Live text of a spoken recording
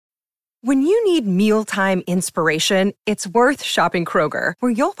When you need mealtime inspiration, it's worth shopping Kroger,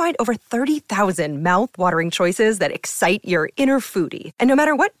 where you'll find over 30,000 mouth-watering choices that excite your inner foodie. And no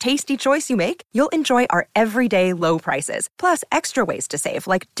matter what tasty choice you make, you'll enjoy our everyday low prices, plus extra ways to save,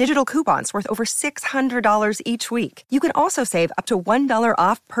 like digital coupons worth over $600 each week. You can also save up to $1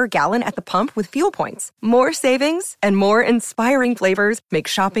 off per gallon at the pump with fuel points. More savings and more inspiring flavors make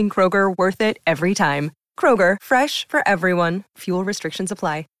shopping Kroger worth it every time. Kroger, fresh for everyone. Fuel restrictions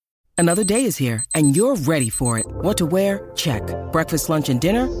apply. Another day is here, and you're ready for it. What to wear? Check. Breakfast, lunch, and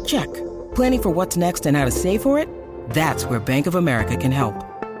dinner? Check. Planning for what's next and how to save for it? That's where Bank of America can help.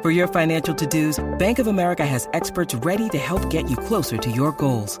 For your financial to-dos, Bank of America has experts ready to help get you closer to your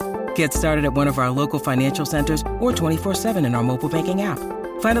goals. Get started at one of our local financial centers or 24/7 in our mobile banking app.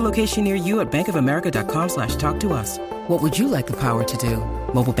 Find a location near you at bankofamerica.com/talktous. What would you like the power to do?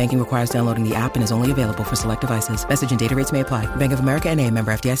 Mobile banking requires downloading the app and is only available for select devices. Message and data rates may apply. Bank of America N.A.,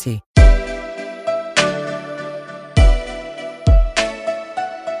 member FDIC.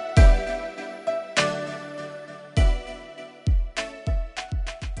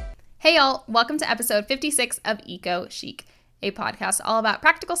 Hey y'all, welcome to episode 56 of Eco Chic, a podcast all about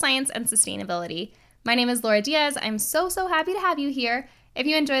practical science and sustainability. My name is Laura Diaz. I'm so happy to have you here. If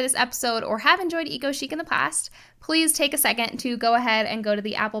you enjoy this episode or have enjoyed Eco Chic in the past, please take a second to go ahead and go to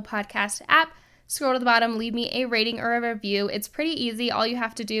the Apple Podcast app, scroll to the bottom, leave me a rating or a review. It's pretty easy. All you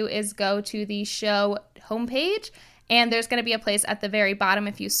have to do is go to the show homepage, and there's going to be a place at the very bottom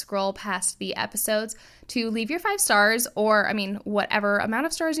if you scroll past the episodes to leave your 5 stars or, whatever amount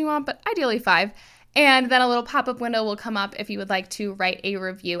of stars you want, but ideally 5. And then a little pop-up window will come up if you would like to write a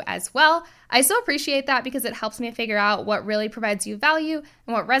review as well. I so appreciate that because it helps me figure out what really provides you value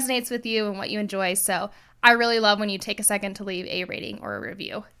and what resonates with you and what you enjoy. So I really love when you take a second to leave a rating or a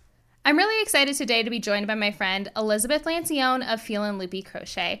review. I'm really excited today to be joined by my friend Elizabeth Lancione of Feelin' Loopy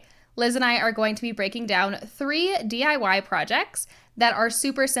Crochet. Liz and I are going to be breaking down 3 DIY projects that are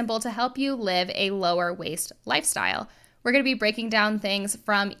super simple to help you live a lower waste lifestyle. We're going to be breaking down things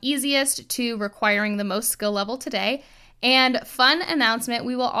from easiest to requiring the most skill level today. And fun announcement,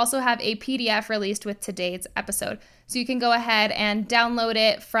 we will also have a PDF released with today's episode. So you can go ahead and download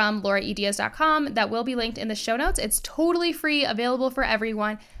it from lauraediaz.com. That will be linked in the show notes. It's totally free, available for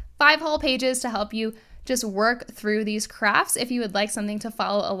everyone. 5 whole pages to help you just work through these crafts if you would like something to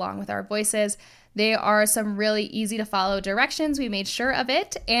follow along with our voices. They are some really easy to follow directions. We made sure of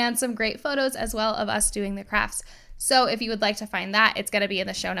it, and some great photos as well of us doing the crafts. So if you would like to find that, it's going to be in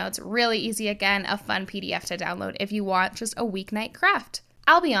the show notes. Really easy, again, a fun PDF to download if you want just a weeknight craft.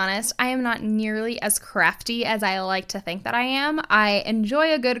 I'll be honest, I am not nearly as crafty as I like to think that I am. I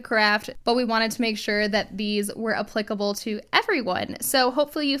enjoy a good craft, but we wanted to make sure that these were applicable to everyone. So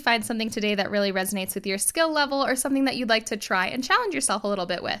hopefully you find something today that really resonates with your skill level or something that you'd like to try and challenge yourself a little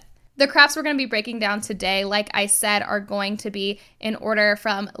bit with. The crafts we're going to be breaking down today, like I said, are going to be in order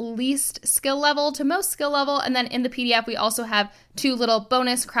from least skill level to most skill level. And then in the PDF, we also have 2 little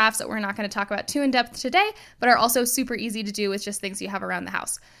bonus crafts that we're not going to talk about too in depth today, but are also super easy to do with just things you have around the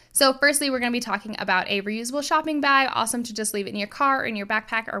house. So firstly, we're going to be talking about a reusable shopping bag, awesome to just leave it in your car or in your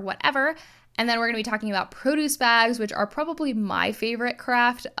backpack or whatever. And then we're going to be talking about produce bags, which are probably my favorite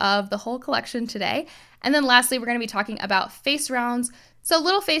craft of the whole collection today. And then lastly, we're going to be talking about face rounds. So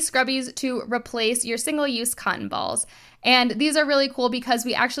little face scrubbies to replace your single-use cotton balls. And these are really cool because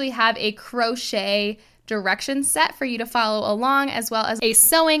we actually have a crochet direction set for you to follow along, as well as a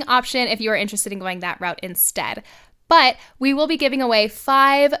sewing option if you are interested in going that route instead. But we will be giving away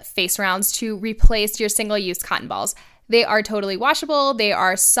 5 face rounds to replace your single-use cotton balls. They are totally washable, they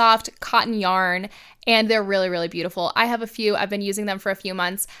are soft cotton yarn, and they're really, really beautiful. I have a few. I've been using them for a few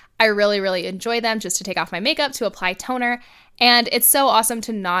months. I really, really enjoy them just to take off my makeup, to apply toner, and it's so awesome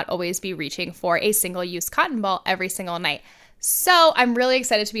to not always be reaching for a single-use cotton ball every single night. So I'm really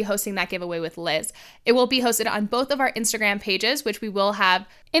excited to be hosting that giveaway with Liz. It will be hosted on both of our Instagram pages, which we will have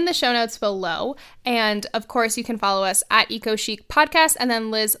in the show notes below. And of course, you can follow us at Eco Chic Podcast and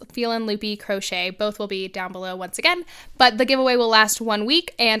then Liz Feelin' Loopy Crochet. Both will be down below once again. But the giveaway will last 1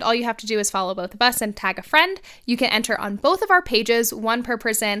 week, and all you have to do is follow both of us and tag a friend. You can enter on both of our pages, 1 per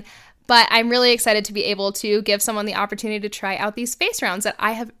person. But I'm really excited to be able to give someone the opportunity to try out these face rounds that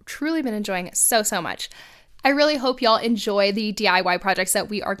I have truly been enjoying so much. I really hope y'all enjoy the DIY projects that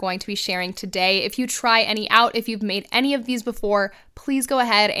we are going to be sharing today. If you try any out, if you've made any of these before, please go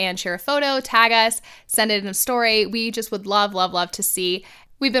ahead and share a photo, tag us, send it in a story. We just would love to see.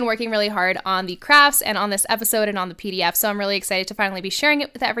 We've been working really hard on the crafts and on this episode and on the PDF, so I'm really excited to finally be sharing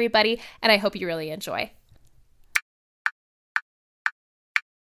it with everybody, and I hope you really enjoy.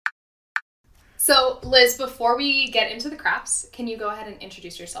 So, Liz, before we get into the crafts, can you go ahead and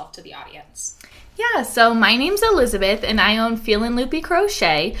introduce yourself to the audience? Yeah, so my name's Elizabeth, and I own Feelin' Loopy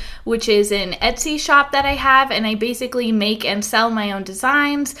Crochet, which is an Etsy shop that I have, and I basically make and sell my own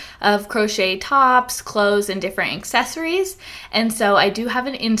designs of crochet tops, clothes, and different accessories. And so I do have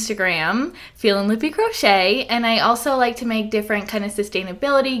an Instagram, Feelin' Loopy Crochet, and I also like to make different kind of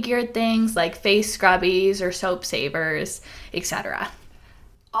sustainability geared things like face scrubbies or soap savers, etc.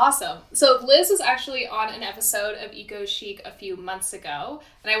 Awesome. So Liz was actually on an episode of Eco Chic a few months ago,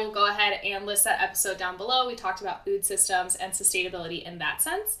 and I will go ahead and list that episode down below. We talked about food systems and sustainability in that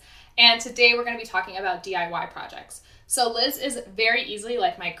sense. And today we're going to be talking about DIY projects. So Liz is very easily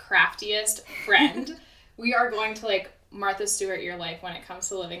like my craftiest friend. We are going to like Martha Stewart your life when it comes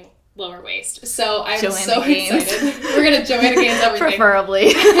to living lower waist. So I'm so excited. We're going to Joanna Gaines everything.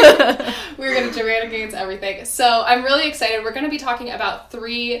 Preferably. We're going to Joanna Gaines everything. So I'm really excited. We're going to be talking about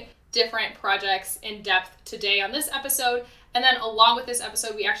 3 different projects in depth today on this episode. And then along with this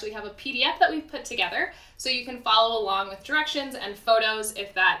episode, we actually have a PDF that we've put together. So you can follow along with directions and photos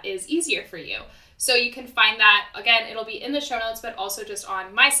if that is easier for you. So you can find that, again, it'll be in the show notes, but also just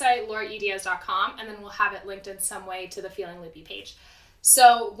on my site, lauraediaz.com. And then we'll have it linked in some way to the Feeling Loopy page.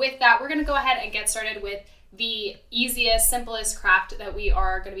 So with that, we're going to go ahead and get started with the easiest, simplest craft that we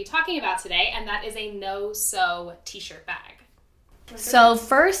are going to be talking about today, and that is a no-sew t-shirt bag. So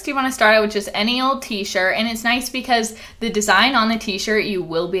first you want to start out with just any old t-shirt, and it's nice because the design on the t-shirt you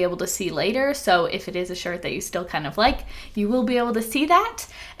will be able to see later. So if it is a shirt that you still kind of like, you will be able to see that.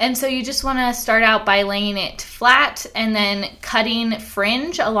 And so you just want to start out by laying it flat and then cutting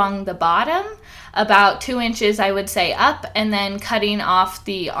fringe along the bottom about 2 inches, I would say, up, and then cutting off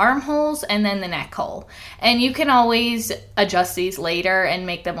the armholes and then the neck hole. And you can always adjust these later and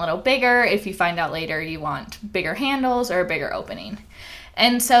make them a little bigger if you find out later you want bigger handles or a bigger opening.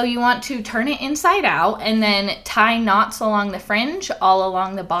 And so you want to turn it inside out and then tie knots along the fringe all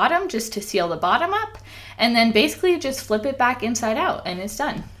along the bottom just to seal the bottom up. And then basically just flip it back inside out and it's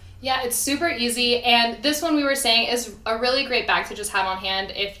done. Yeah, it's super easy, and this one we were saying is a really great bag to just have on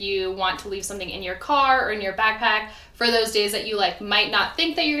hand if you want to leave something in your car or in your backpack for those days that you might not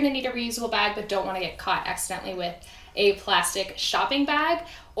think that you're going to need a reusable bag but don't want to get caught accidentally with a plastic shopping bag.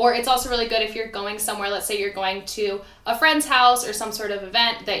 Or it's also really good if you're going somewhere, let's say you're going to a friend's house or some sort of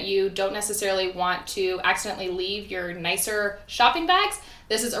event that you don't necessarily want to accidentally leave your nicer shopping bags.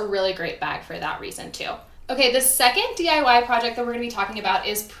 This is a really great bag for that reason too. Okay, the second DIY project that we're going to be talking about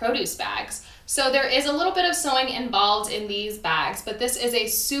is produce bags. So there is a little bit of sewing involved in these bags, but this is a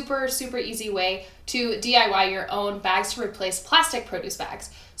super, super easy way to DIY your own bags to replace plastic produce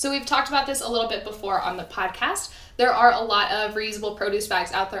bags. So we've talked about this a little bit before on the podcast. There are a lot of reusable produce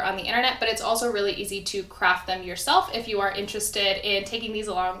bags out there on the internet, but it's also really easy to craft them yourself if you are interested in taking these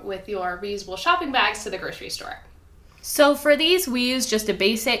along with your reusable shopping bags to the grocery store. So for these, we use just a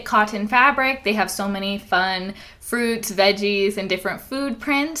basic cotton fabric. They have so many fun fruits, veggies, and different food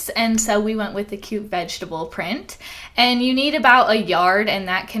prints, and so we went with the cute vegetable print. And you need about a yard, and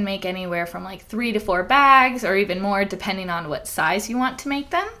that can make anywhere from like 3 to 4 bags, or even more, depending on what size you want to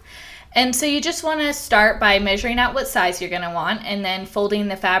make them. And so you just want to start by measuring out what size you're going to want, and then folding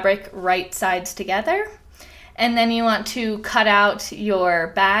the fabric right sides together. And then you want to cut out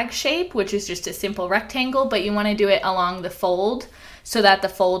your bag shape, which is just a simple rectangle, but you want to do it along the fold so that the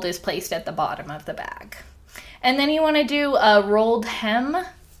fold is placed at the bottom of the bag. And then you want to do a rolled hem,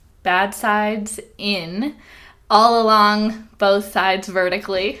 bad sides in, all along both sides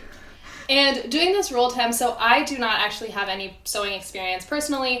vertically. And doing this rolled hem, so I do not actually have any sewing experience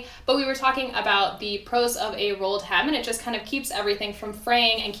personally, but we were talking about the pros of a rolled hem, and it just kind of keeps everything from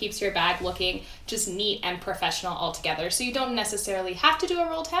fraying and keeps your bag looking just neat and professional altogether. So you don't necessarily have to do a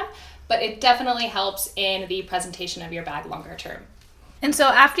rolled hem, but it definitely helps in the presentation of your bag longer term. And so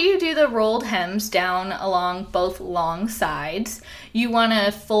after you do the rolled hems down along both long sides, you want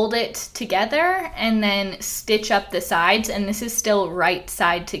to fold it together and then stitch up the sides, and this is still right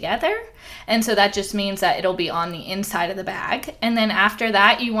side together. And so that just means that it'll be on the inside of the bag. And then after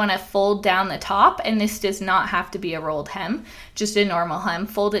that, you want to fold down the top, and this does not have to be a rolled hem, just a normal hem.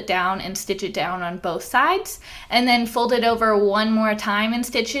 Fold it down and stitch it down on both sides, and then fold it over one more time and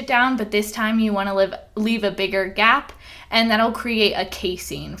stitch it down, but this time you want to leave a bigger gap, and that'll create a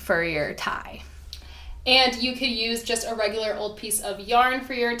casing for your tie. And you could use just a regular old piece of yarn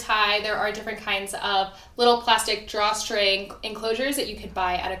for your tie. There are different kinds of little plastic drawstring enclosures that you could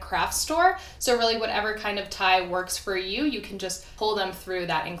buy at a craft store. So really whatever kind of tie works for you, you can just pull them through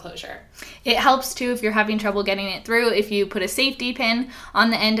that enclosure. It helps too if you're having trouble getting it through. If you put a safety pin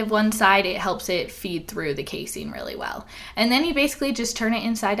on the end of one side, it helps it feed through the casing really well. And then you basically just turn it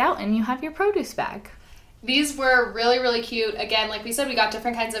inside out and you have your produce bag. These were really, really cute. Again, like we said, we got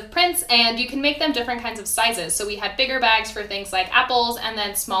different kinds of prints and you can make them different kinds of sizes. So we had bigger bags for things like apples and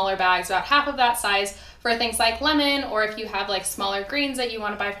then smaller bags, about half of that size, for things like lemon, or if you have like smaller greens that you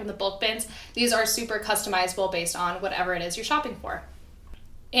want to buy from the bulk bins. These are super customizable based on whatever it is you're shopping for.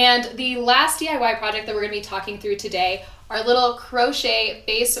 And the last DIY project that we're going to be talking through today are little crochet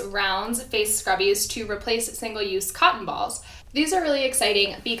face rounds, face scrubbies to replace single-use cotton balls. These are really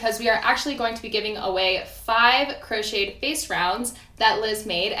exciting because we are actually going to be giving away 5 crocheted face rounds that Liz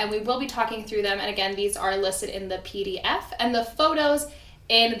made, and we will be talking through them. And again, these are listed in the PDF, and the photos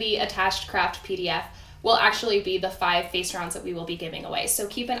in the attached craft PDF will actually be the 5 face rounds that we will be giving away. So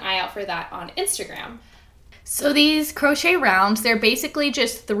keep an eye out for that on Instagram. So these crochet rounds, they're basically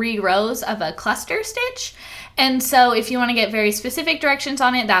just 3 rows of a cluster stitch. And so if you want to get very specific directions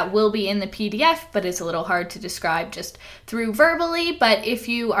on it, that will be in the PDF, but it's a little hard to describe just through verbally. But if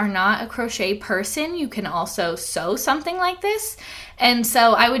you are not a crochet person, you can also sew something like this. And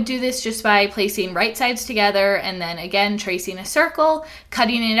so I would do this just by placing right sides together and then again tracing a circle,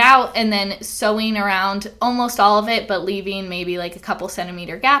 cutting it out, and then sewing around almost all of it, but leaving maybe like a couple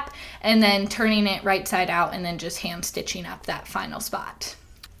centimeter gap, and then turning it right side out and then just hand stitching up that final spot.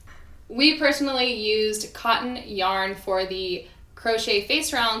 We personally used cotton yarn for the crochet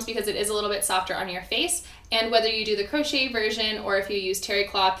face rounds because it is a little bit softer on your face. And whether you do the crochet version or if you use terry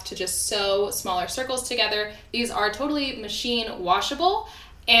cloth to just sew smaller circles together, these are totally machine washable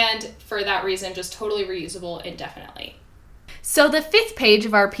and for that reason just totally reusable indefinitely. So the 5th page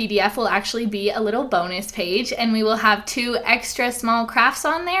of our PDF will actually be a little bonus page, and we will have 2 extra small crafts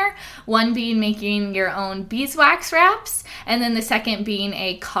on there, one being making your own beeswax wraps, and then the second being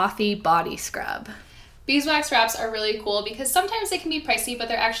a coffee body scrub. Beeswax wraps are really cool because sometimes they can be pricey, but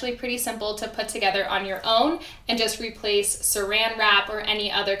they're actually pretty simple to put together on your own and just replace saran wrap or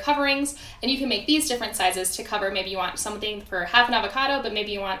any other coverings. And you can make these different sizes to cover. Maybe you want something for half an avocado, but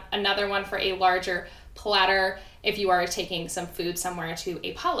maybe you want another one for a larger platter if you are taking some food somewhere to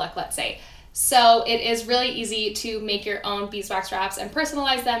a potluck, let's say. So it is really easy to make your own beeswax wraps and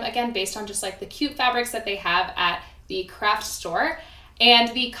personalize them, again, based on just like the cute fabrics that they have at the craft store. And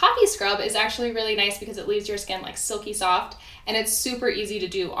the coffee scrub is actually really nice because it leaves your skin like silky soft, and it's super easy to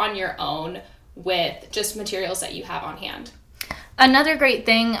do on your own with just materials that you have on hand. Another great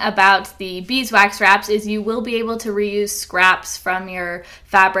thing about the beeswax wraps is you will be able to reuse scraps from your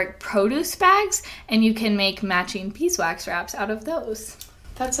fabric produce bags, and you can make matching beeswax wraps out of those.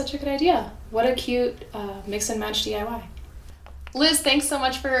 That's such a good idea. What a cute mix and match DIY. Liz, thanks so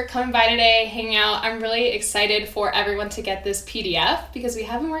much for coming by today, hanging out. I'm really excited for everyone to get this PDF because we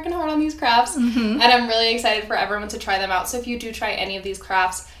have been working hard on these crafts, and I'm really excited for everyone to try them out. So if you do try any of these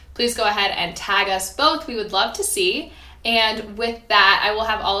crafts, please go ahead and tag us both. We would love to see. And with that, I will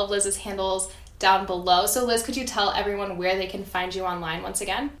have all of Liz's handles down below. So Liz, could you tell everyone where they can find you online once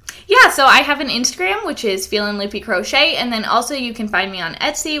again? Yeah, so I have an Instagram, which is Feelin' Loopy Crochet, and then also you can find me on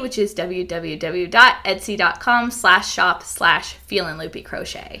Etsy, which is www.etsy.com/shop/Feelin' Loopy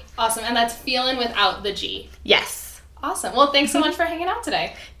Crochet. Awesome, and that's Feelin' without the G. Yes. Awesome. Well, thanks so much for hanging out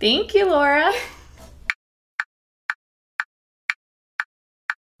today. Thank you, Laura.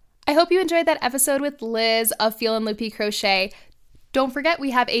 I hope you enjoyed that episode with Liz of Feelin' Loopy Crochet. Don't forget, we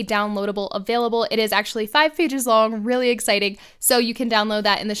have a downloadable available. It is actually 5 pages long, really exciting. So you can download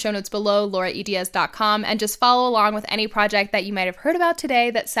that in the show notes below, lauraediaz.com, and just follow along with any project that you might have heard about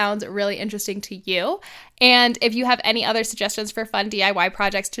today that sounds really interesting to you. And if you have any other suggestions for fun DIY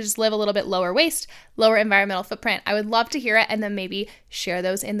projects to just live a little bit lower waste, lower environmental footprint, I would love to hear it and then maybe share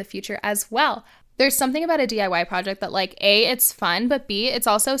those in the future as well. There's something about a DIY project that, like, A, it's fun, but B, it's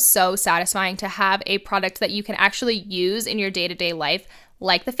also so satisfying to have a product that you can actually use in your day-to-day life,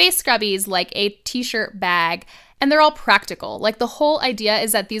 like the face scrubbies, like a t-shirt bag, and they're all practical. Like, the whole idea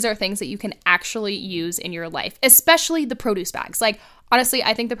is that these are things that you can actually use in your life, especially the produce bags. Like, honestly,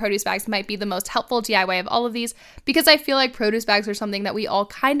 I think the produce bags might be the most helpful DIY of all of these because I feel like produce bags are something that we all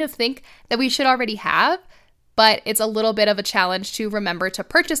kind of think that we should already have, but it's a little bit of a challenge to remember to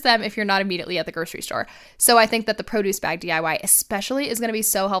purchase them if you're not immediately at the grocery store. So I think that the produce bag DIY especially is going to be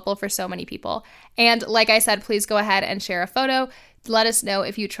so helpful for so many people. And like I said, please go ahead and share a photo. Let us know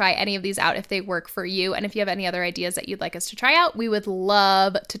if you try any of these out, if they work for you, and if you have any other ideas that you'd like us to try out, we would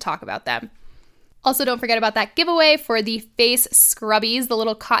love to talk about them. Also, don't forget about that giveaway for the face scrubbies, the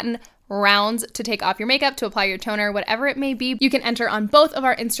little cotton rounds to take off your makeup, to apply your toner, whatever it may be. You can enter on both of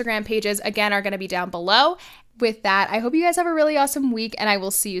our Instagram pages. Again, are going to be down below. With that, I hope you guys have a really awesome week, and I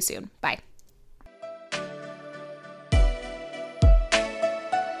will see you soon. Bye.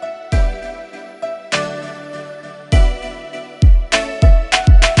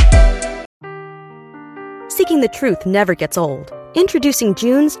 Seeking the truth never gets old. Introducing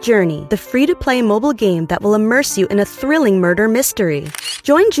June's Journey, the free-to-play mobile game that will immerse you in a thrilling murder mystery.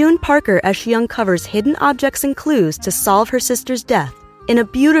 Join June Parker as she uncovers hidden objects and clues to solve her sister's death in a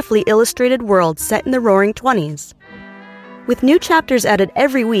beautifully illustrated world set in the Roaring '20s. With new chapters added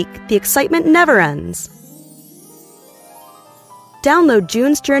every week, the excitement never ends. Download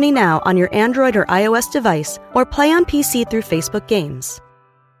June's Journey now on your Android or iOS device, or play on PC through Facebook Games.